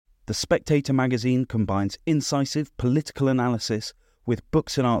The Spectator magazine combines incisive political analysis with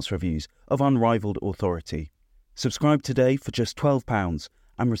books and arts reviews of unrivaled authority. Subscribe today for just £12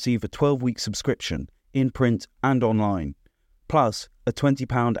 and receive a 12-week subscription in print and online, plus a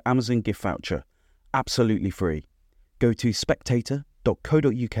 £20 Amazon gift voucher, absolutely free. Go to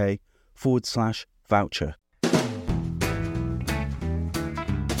spectator.co.uk/voucher.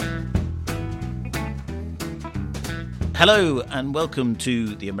 Hello and welcome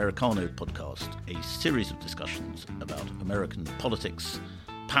to the Americano podcast, a series of discussions about American politics,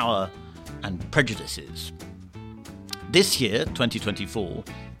 power and prejudices. This year, 2024,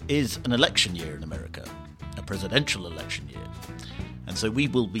 is an election year in America, a presidential election year. And so we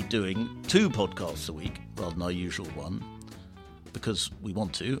will be doing 2 podcasts a week rather than our usual one, because we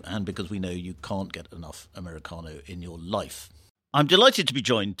want to and because we know you can't get enough Americano in your life. I'm delighted to be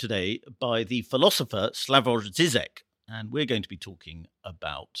joined today by the philosopher Slavoj Zizek. And we're going to be talking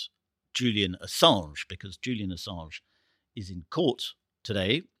about Julian Assange, because Julian Assange is in court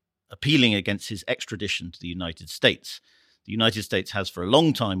today, appealing against his extradition to the United States. The United States has for a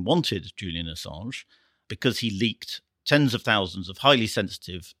long time wanted Julian Assange because he leaked tens of thousands of highly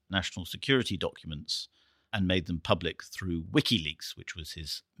sensitive national security documents and made them public through WikiLeaks, which was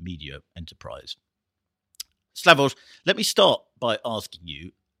his media enterprise. Slavoj, let me start by asking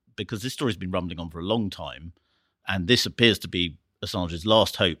you, because this story's been rumbling on for a long time, and this appears to be Assange's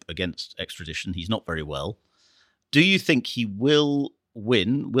last hope against extradition. He's not very well. Do you think he will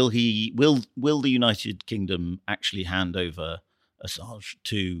win? Will the United Kingdom actually hand over Assange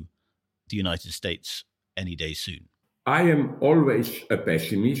to the United States any day soon? I am always a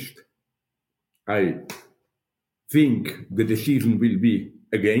pessimist. I think the decision will be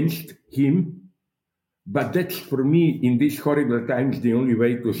against him. But that's, for me, in these horrible times, the only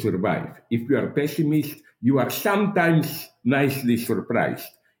way to survive. If you are a pessimist, you are sometimes nicely surprised.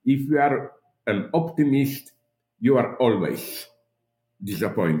 If you are an optimist, you are always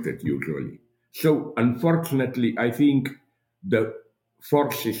disappointed, usually. So, unfortunately, I think the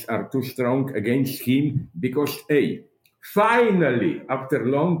forces are too strong against him because, finally, after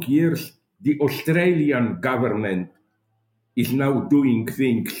long years, the Australian government is now doing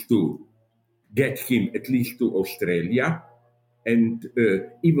things to get him at least to Australia, and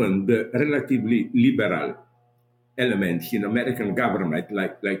even the relatively liberal elements in American government,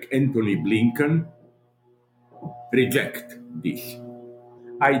 like Anthony Blinken, reject this.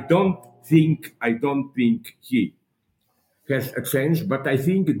 I don't think he has a chance, but I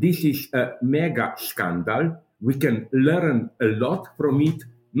think this is a mega scandal. We can learn a lot from it,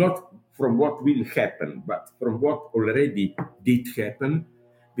 not from what will happen, but from what already did happen,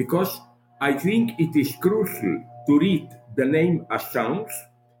 because I think it is crucial to read the name Assange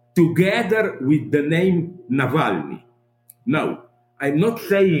together with the name Navalny. Now, I'm not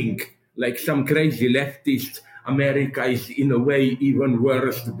saying, like some crazy leftists, America is in a way even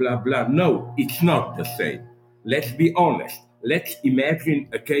worse, blah, blah. No, it's not the same. Let's be honest. Let's imagine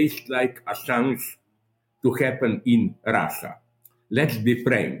a case like Assange to happen in Russia. Let's be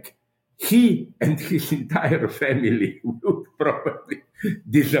frank. He and his entire family would probably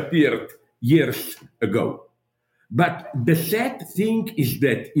disappear years ago. But the sad thing is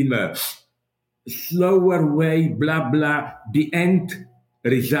that in a slower way, blah, blah, the end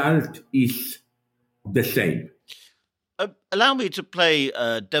result is the same. Allow me to play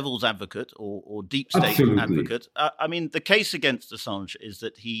devil's advocate or deep state Absolutely. Advocate. I mean, the case against Assange is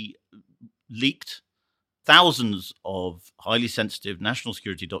that he leaked thousands of highly sensitive national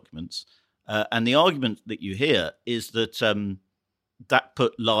security documents. And the argument that you hear is that that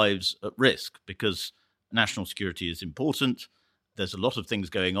put lives at risk because national security is important. There's a lot of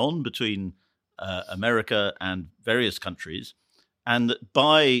things going on between America and various countries. And that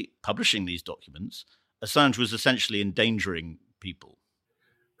by publishing these documents, Assange was essentially endangering people.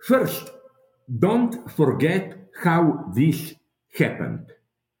 First, don't forget how this happened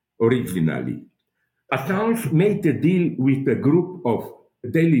originally. Assange made a deal with a group of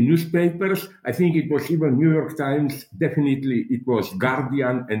daily newspapers. I think it was even New York Times, definitely it was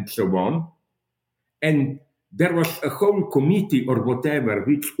Guardian and so on. And there was a whole committee or whatever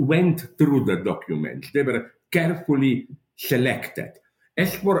which went through the documents. They were carefully selected.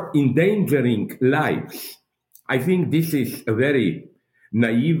 As for endangering lives, I think this is a very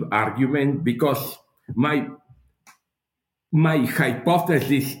naive argument because my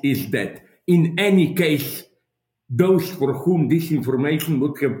hypothesis is that in any case, those for whom this information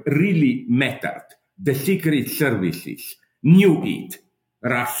would have really mattered, the secret services, knew it,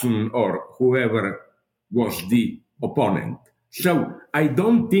 Russian or whoever was the opponent. So I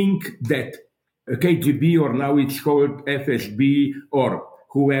don't think that KGB, or now it's called FSB, or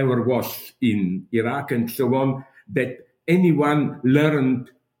whoever was in Iraq and so on, that any one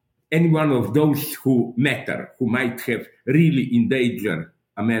of those who matter, who might have really endangered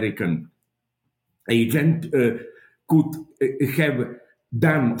American agent, could have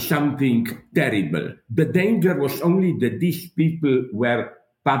done something terrible. The danger was only that these people were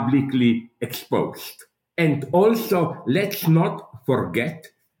publicly exposed. And also, let's not forget,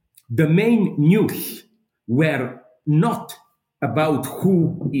 the main news were not about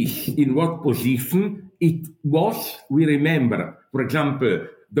who is in what position. It was, we remember, for example,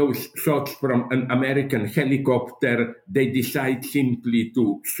 those shots from an American helicopter. They decide simply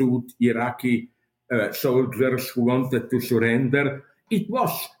to shoot Iraqi soldiers who wanted to surrender. It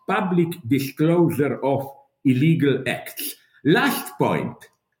was public disclosure of illegal acts. Last point,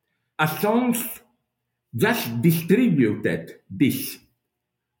 Assange just distributed these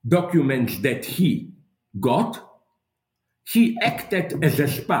documents that he got. He acted as a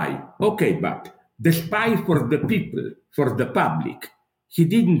spy. Okay, but the spy for the people, for the public. He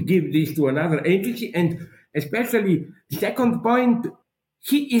didn't give this to another agency. And especially, second point,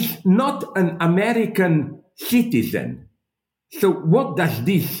 he is not an American citizen. So what does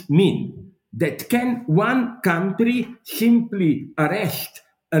this mean? That can one country simply arrest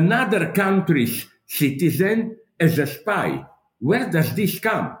another country's citizen as a spy? Where does this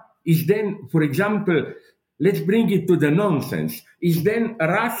come? Is then, for example, let's bring it to the nonsense. Is then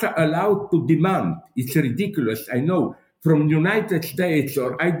Russia allowed to demand, it's ridiculous, I know, from the United States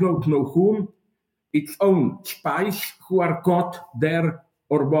or I don't know whom, its own spies who are caught there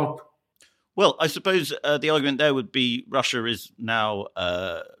or what? Well, I suppose the argument there would be Russia is now,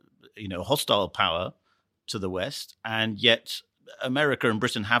 a hostile power to the West, and yet America and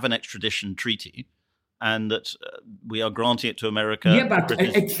Britain have an extradition treaty, and that we are granting it to America. Yeah, but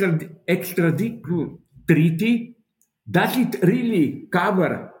extradition treaty, does it really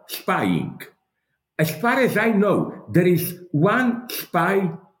cover spying? As far as I know, there is one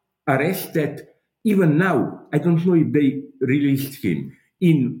spy arrested even now. I don't know if they released him.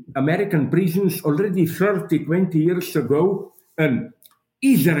 In American prisons already 30, 20 years ago, an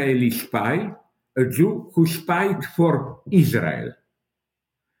Israeli spy, a Jew who spied for Israel.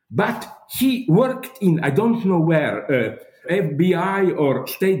 But he worked in, I don't know where, FBI or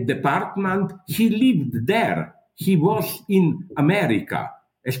State Department. He lived there. He was in America.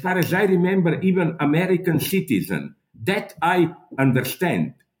 As far as I remember, even American citizen. That I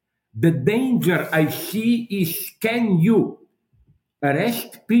understand. The danger I see is, can you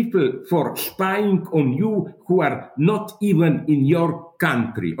arrest people for spying on you who are not even in your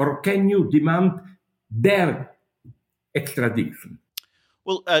country? Or can you demand their extradition?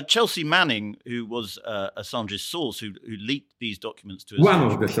 Well, Chelsea Manning, who was Assange's source, who leaked these documents to Assange. One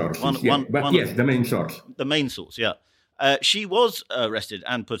of the sources, the main source. The main source, yeah. She was arrested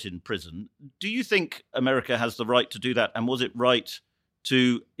and put in prison. Do you think America has the right to do that? And was it right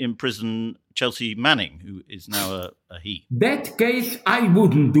to imprison Chelsea Manning, who is now a he? That case, I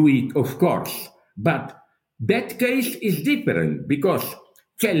wouldn't do it, of course. But that case is different because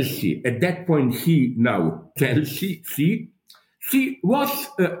Chelsea, at that point, she was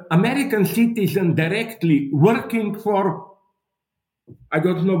an American citizen directly working for, I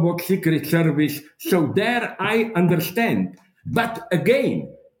don't know what secret service. So there I understand. But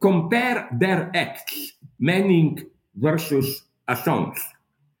again, compare their acts, Manning versus Assange.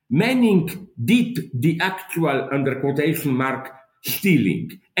 Manning did the actual, under quotation mark,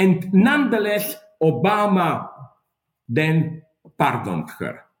 stealing. And nonetheless, Obama then pardoned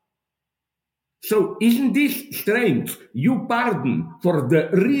her. So isn't this strange? You pardon for the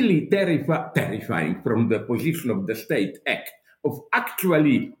really terrifying from the position of the state act of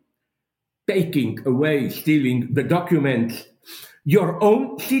actually taking away, stealing the documents, your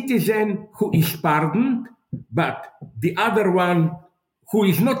own citizen who is pardoned, but the other one who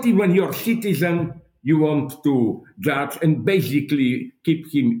is not even your citizen, you want to judge and basically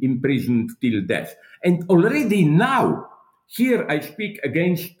keep him imprisoned till death. And already now, here I speak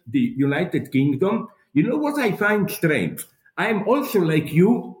against the United Kingdom. You know what I find strange? I am also, like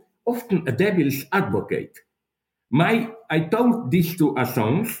you, often a devil's advocate. I told this to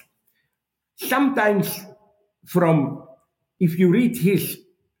Assange. Sometimes if you read his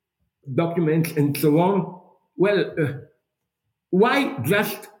documents and so on, why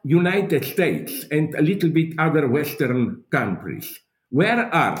just United States and a little bit other Western countries?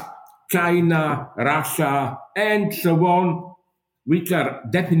 Where are China, Russia, and so on, which are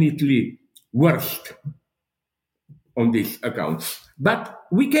definitely worst on these accounts? But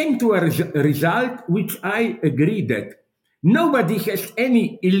we came to a result which I agree that nobody has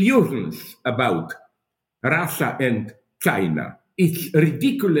any illusions about Russia and China. it's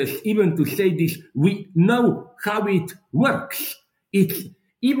ridiculous even to say this. We know how it works. It's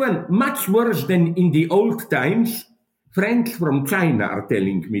even much worse than in the old times. Friends from China are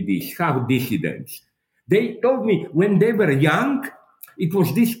telling me this, how dissidents. They told me when they were young, it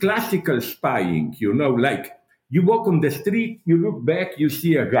was this classical spying, like you walk on the street, you look back, you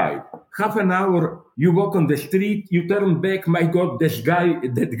see a guy. Half an hour, you walk on the street, you turn back, my God,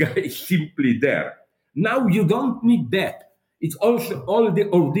 that guy is simply there. Now you don't need that. It's also all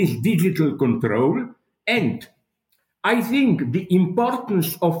this digital control. And I think the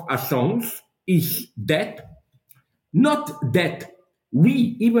importance of Assange is that, not that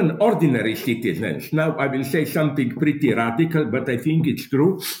we, even ordinary citizens, now I will say something pretty radical, but I think it's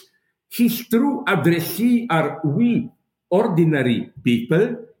true. His true addressee are we, ordinary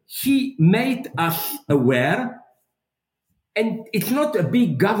people. He made us aware, and it's not a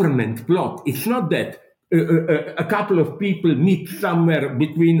big government plot. It's not that a couple of people meet somewhere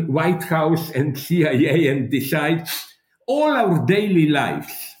between White House and CIA and decide. All our daily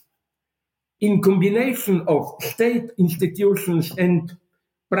lives, in combination of state institutions and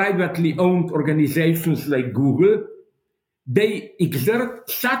privately owned organizations like Google, they exert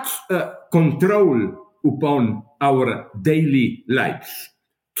such a control upon our daily lives.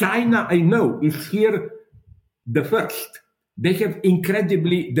 China, I know, is here the first. They have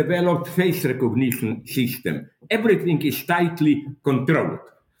incredibly developed face recognition system. Everything is tightly controlled.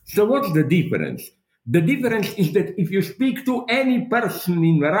 So what's the difference? The difference is that if you speak to any person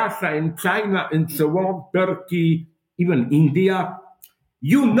in Russia and China and so on, Turkey, even India,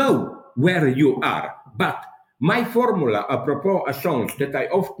 you know where you are. But my formula, apropos Assange, that I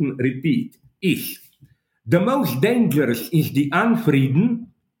often repeat, is the most dangerous is the unfreedom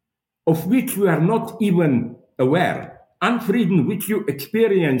of which we are not even aware. Unfreedom, which you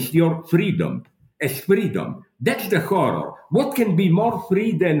experience your freedom as freedom. That's the horror. What can be more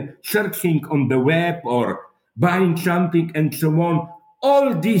free than searching on the web or buying something and so on?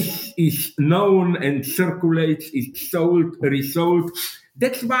 All this is known and circulates, is sold, resold.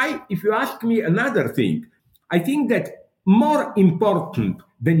 That's why, if you ask me another thing, I think that more important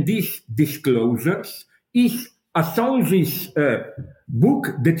than these disclosures is Assange's book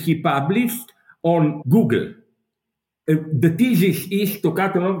that he published on Google. The thesis is, to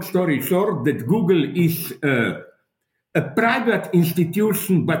cut a long story short, that Google is a private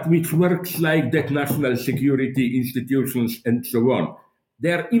institution, but which works like that national security institutions and so on.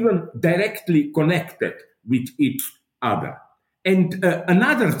 They're even directly connected with each other. And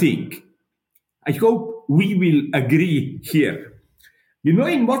another thing, I hope we will agree here. You know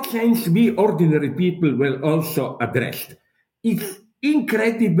in what sense we ordinary people were also addressed? It's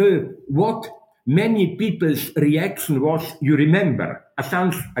incredible what many people's reaction was. You remember,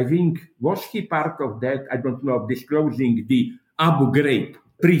 Assange, I think, was he part of that? I don't know, disclosing the Abu Ghraib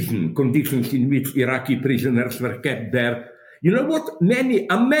prison conditions in which Iraqi prisoners were kept there. You know what many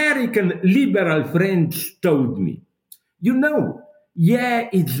American liberal friends told me? You know, yeah,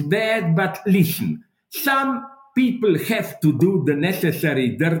 it's bad, but listen, some people have to do the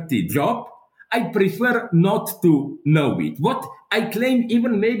necessary dirty job. I prefer not to know it. What I claim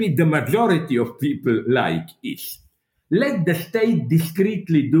even maybe the majority of people like is, let the state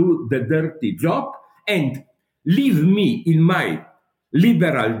discreetly do the dirty job and leave me in my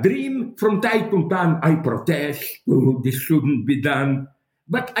liberal dream. From time to time I protest, this shouldn't be done,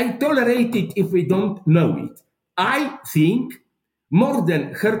 but I tolerate it if we don't know it. I think more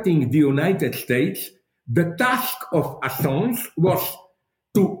than hurting the United States, the task of Assange was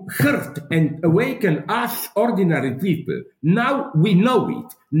to hurt and awaken us ordinary people. Now we know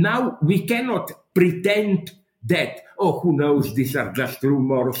it. Now we cannot pretend that, oh, who knows, these are just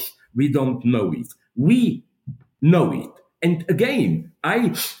rumors. We don't know it. We know it. And again,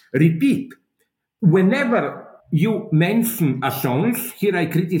 I repeat, whenever you mention Assange, here I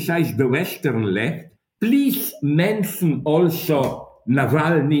criticize the Western left, please mention also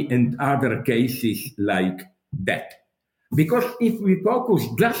Navalny and other cases like that. Because if we focus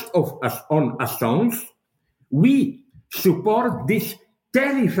just on Assange, we support this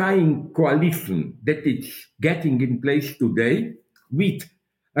terrifying coalition that is getting in place today with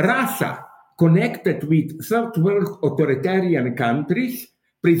Russia connected with third world authoritarian countries,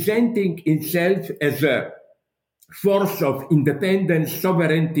 presenting itself as a force of independence,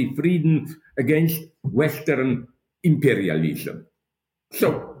 sovereignty, freedom against Western imperialism.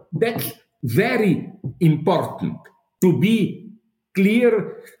 So that's very important to be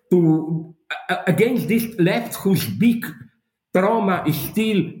clear to against this left whose big trauma is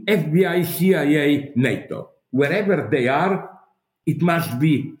still FBI, CIA, NATO. Wherever they are, it must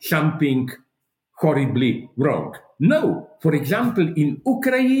be something horribly wrong. No, for example, in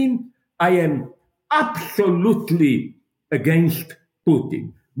Ukraine, I am absolutely against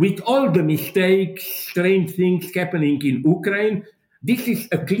Putin. With all the mistakes, strange things happening in Ukraine, this is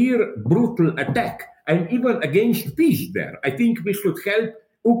a clear, brutal attack. I'm even against peace there. I think we should help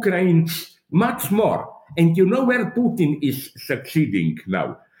Ukraine much more. And you know where Putin is succeeding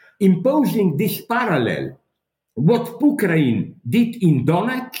now? Imposing this parallel. What Ukraine did in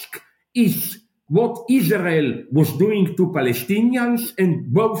Donetsk is what Israel was doing to Palestinians,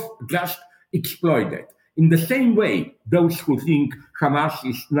 and both just exploited. In the same way, those who think Hamas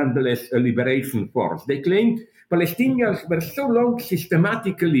is nonetheless a liberation force, they claim Palestinians were so long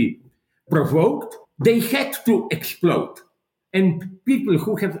systematically provoked, they had to explode. And people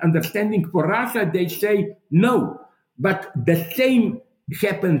who have understanding for Russia, they say no, but the same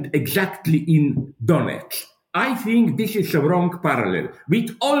happened exactly in Donetsk. I think this is a wrong parallel.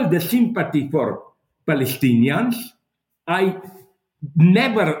 With all the sympathy for Palestinians, I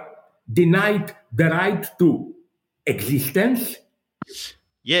never denied the right to existence.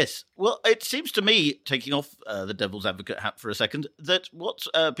 Yes. Well, it seems to me, taking off the devil's advocate hat for a second, that what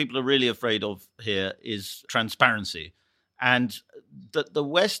people are really afraid of here is transparency. And that the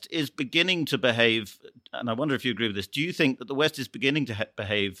West is beginning to behave, and I wonder if you agree with this, do you think that the West is beginning to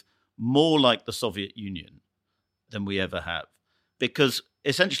behave more like the Soviet Union than we ever have? Because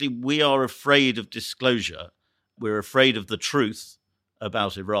essentially we are afraid of disclosure. We're afraid of the truth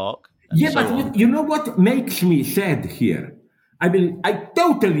about Iraq. But you know what makes me sad here? I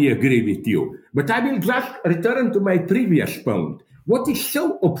totally agree with you, but I will just return to my previous point. What is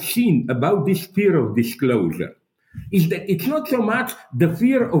so obscene about this fear of disclosure is that it's not so much the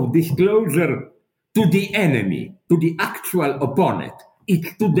fear of disclosure to the enemy, to the actual opponent.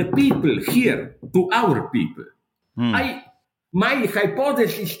 It's to the people here, to our people. My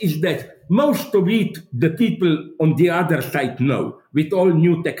hypothesis is that most of it, the people on the other side know, with all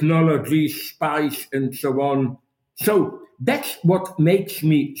new technologies, spies, and so on. So that's what makes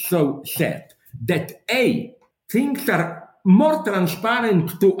me so sad, that things are more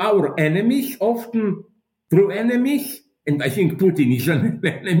transparent to our enemies, often through enemies, and I think Putin is an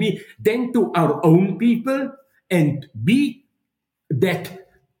enemy, than to our own people, and B, that,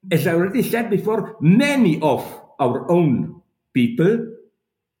 as I already said before, many of our own people,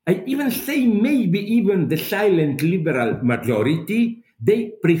 I even say maybe even the silent liberal majority,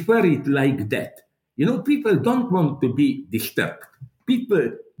 they prefer it like that. You know, people don't want to be disturbed.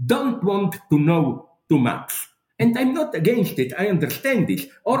 People don't want to know too much. And I'm not against it. I understand this.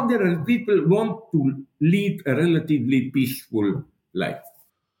 Ordinary people want to lead a relatively peaceful life.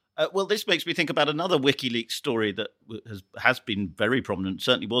 Well, this makes me think about another WikiLeaks story that has been very prominent,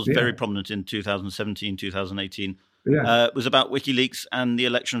 certainly was very prominent in 2017, 2018. It was about WikiLeaks and the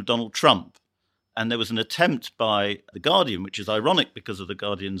election of Donald Trump. And there was an attempt by The Guardian, which is ironic because of The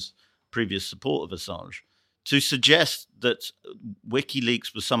Guardian's previous support of Assange, to suggest that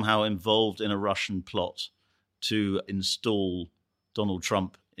WikiLeaks was somehow involved in a Russian plot to install Donald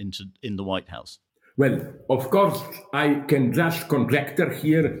Trump in the White House. Well, of course, I can just conjecture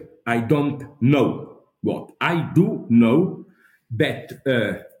here. I don't know what. I do know that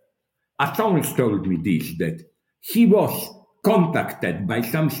Assange told me this, that he was contacted by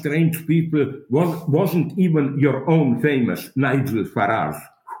some strange people, wasn't even your own famous Nigel Farage,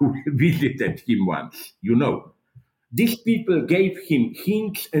 who visited him once, you know. These people gave him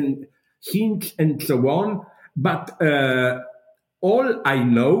hints and so on, but all I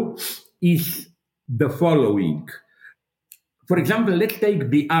know is the following. For example, let's take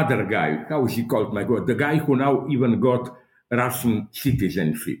the other guy. How is he called, my God? The guy who now even got Russian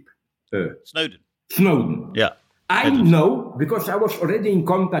citizenship. Snowden. Yeah. I know, because I was already in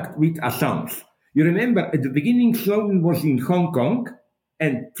contact with Assange. You remember, at the beginning, Snowden was in Hong Kong,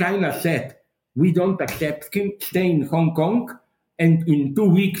 and China said, we don't accept him, stay in Hong Kong, and in 2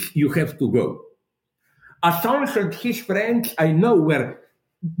 weeks you have to go. Assange and his friends, I know, were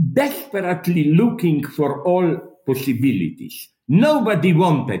desperately looking for all possibilities. Nobody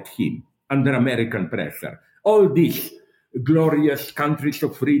wanted him under American pressure. All these glorious countries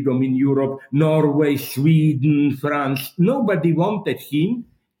of freedom in Europe, Norway, Sweden, France, nobody wanted him.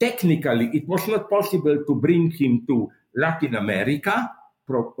 Technically, it was not possible to bring him to Latin America,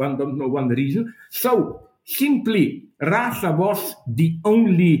 for one reason. So simply, Russia was the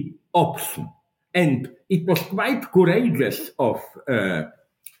only option. And it was quite courageous of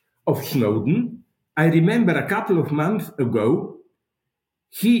Snowden. I remember a couple of months ago,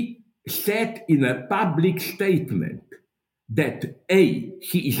 he said in a public statement that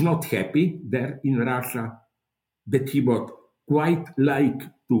he is not happy there in Russia, that he would quite like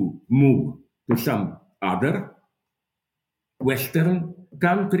to move to some other Western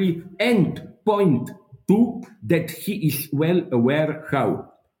country and point to that he is well aware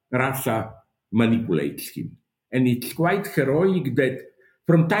how Russia manipulates him. And it's quite heroic that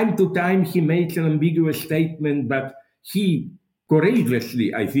from time to time he makes an ambiguous statement, but he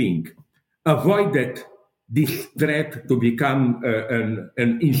courageously, I think, avoided this threat to become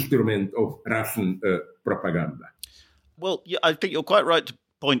an instrument of Russian propaganda. Well, yeah, I think you're quite right to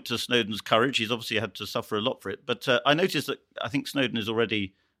point to Snowden's courage. He's obviously had to suffer a lot for it. But I noticed that I think Snowden is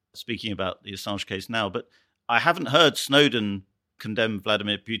already speaking about the Assange case now, but I haven't heard Snowden condemn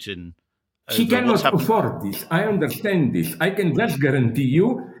Vladimir Putin. He cannot afford this. I understand this. I can just guarantee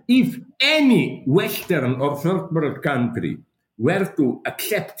you, if any Western or third world country were to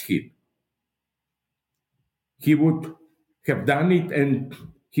accept him, he would have done it, and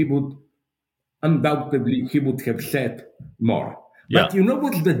he would undoubtedly have said more. Yeah. But you know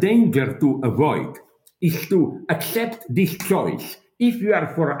what's the danger to avoid is to accept this choice. If you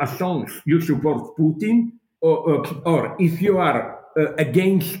are for Assange, you support Putin, or if you are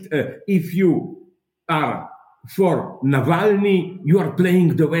against, if you are for Navalny, you are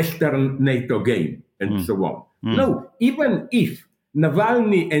playing the Western NATO game, and so on. No, even if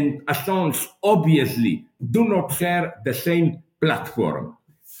Navalny and Assange obviously do not share the same platform,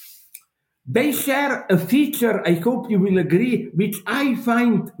 they share a feature, I hope you will agree, which I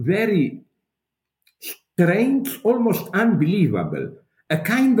find very strange, almost unbelievable, a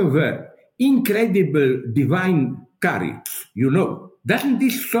kind of incredible divine courage, you know. Doesn't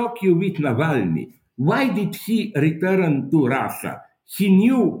this shock you with Navalny? Why did he return to Russia? He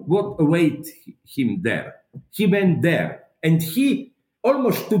knew what awaited him there. He went there, and he,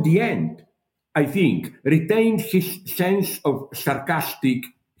 almost to the end, I think, retained his sense of sarcastic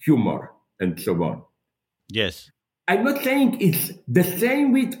humor and so on. Yes. I'm not saying it's the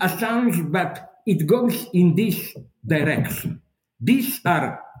same with Assange, but it goes in this direction. These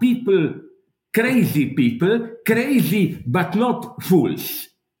are people, crazy but not fools.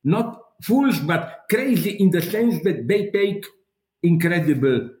 Not fools, but crazy in the sense that they take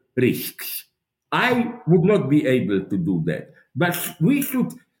incredible risks. I would not be able to do that. But we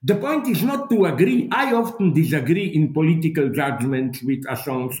should, the point is not to agree. I often disagree in political judgments with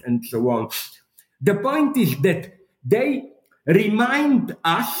Assange and so on. The point is that they remind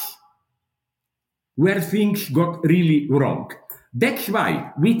us where things got really wrong. That's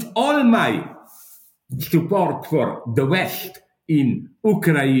why, with all my support for the West in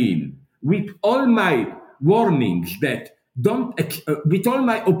Ukraine, with all my warnings that with all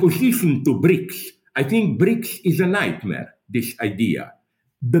my opposition to BRICS, I think BRICS is a nightmare, this idea.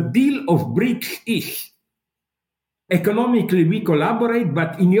 The deal of BRICS is economically we collaborate,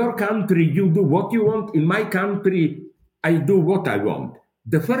 but in your country you do what you want, in my country I do what I want.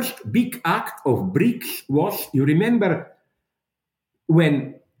 The first big act of BRICS was, you remember,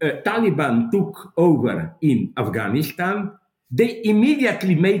 when Taliban took over in Afghanistan, they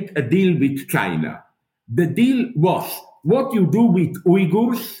immediately made a deal with China. The deal was, what you do with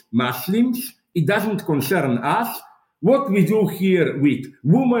Uyghurs, Muslims, it doesn't concern us. What we do here with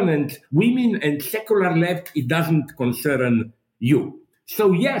women and secular left, it doesn't concern you.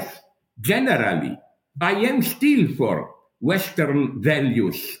 So yes, generally, I am still for Western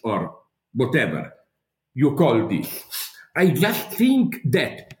values or whatever you call this. I just think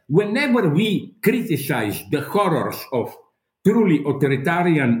that whenever we criticize the horrors of truly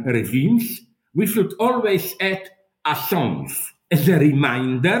authoritarian regimes, we should always add Assange as a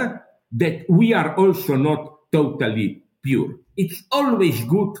reminder that we are also not totally pure. It's always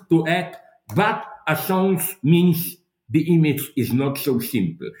good to add, but Assange means the image is not so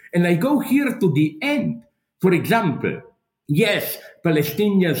simple. And I go here to the end. For example, yes,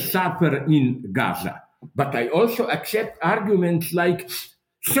 Palestinians suffer in Gaza, but I also accept arguments like,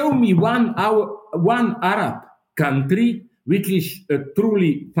 show me one Arab country which is a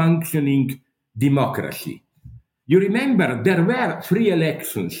truly functioning democracy. You remember there were free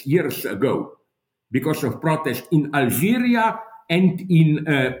elections years ago because of protests in Algeria and in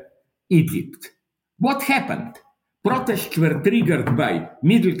Egypt. What happened? Protests were triggered by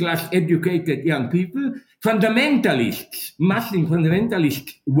middle-class educated young people. Fundamentalists, Muslim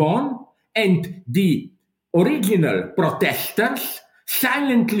fundamentalists won, and the original protesters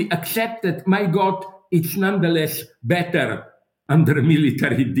silently accepted, my God, it's nonetheless better under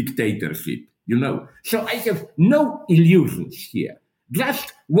military dictatorship, you know. So I have no illusions here.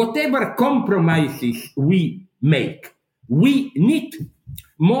 Just whatever compromises we make, we need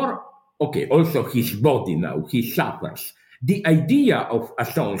more. Okay, also his body now, he suffers. The idea of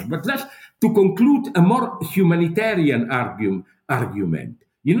Assange, but just to conclude a more humanitarian argument.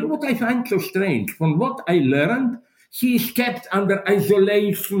 You know what I find so strange? From what I learned, he is kept under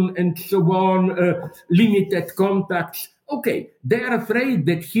isolation and so on, limited contacts. Okay, they are afraid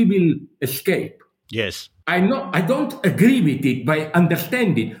that he will escape. Yes. I don't agree with it, but I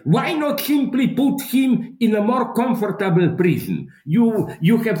understand it. Why not simply put him in a more comfortable prison?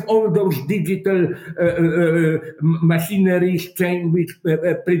 You have all those digital machineries chain which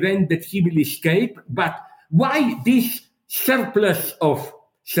prevent that he will escape. But why this surplus of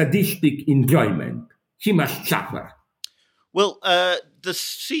sadistic enjoyment? He must suffer. Well, the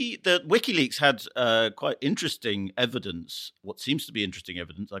WikiLeaks had quite interesting evidence, what seems to be interesting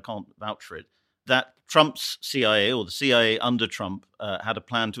evidence, I can't vouch for it, that Trump's CIA, or the CIA under Trump, had a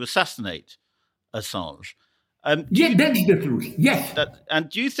plan to assassinate Assange. That's the truth, yes. And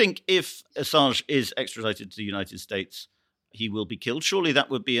do you think if Assange is extradited to the United States, he will be killed? Surely that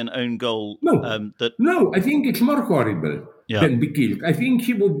would be an own goal. No, I think it's more horrible than be killed. I think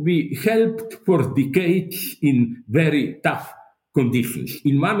he would be helped for decades in very tough conditions.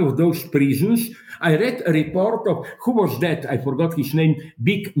 In one of those prisons, I read a report of, who was that? I forgot his name,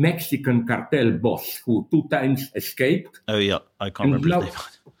 big Mexican cartel boss who 2 times escaped. Oh, yeah, I can't remember his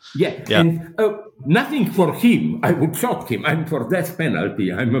name. Yeah, and nothing for him. I would shot him. I'm for death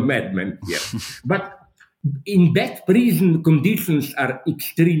penalty. I'm a madman here. But in that prison, conditions are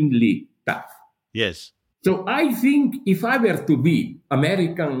extremely tough. Yes. So I think if I were to be an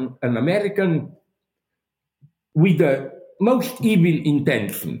American with the most evil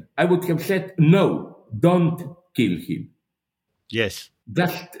intention, I would have said, no, don't kill him. Yes.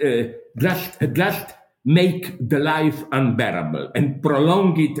 Just make the life unbearable and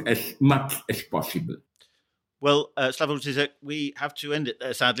prolong it as much as possible. Well, Slavoj Zizek, we have to end it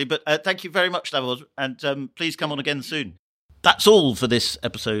there, sadly, but thank you very much, Slavoj, and please come on again soon. That's all for this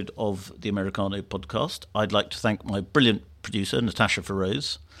episode of the Americano podcast. I'd like to thank my brilliant producer, Natasha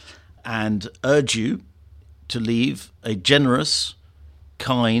Feroz, and urge you to leave a generous,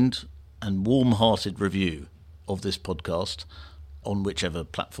 kind, and warm-hearted review of this podcast on whichever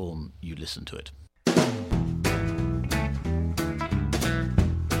platform you listen to it.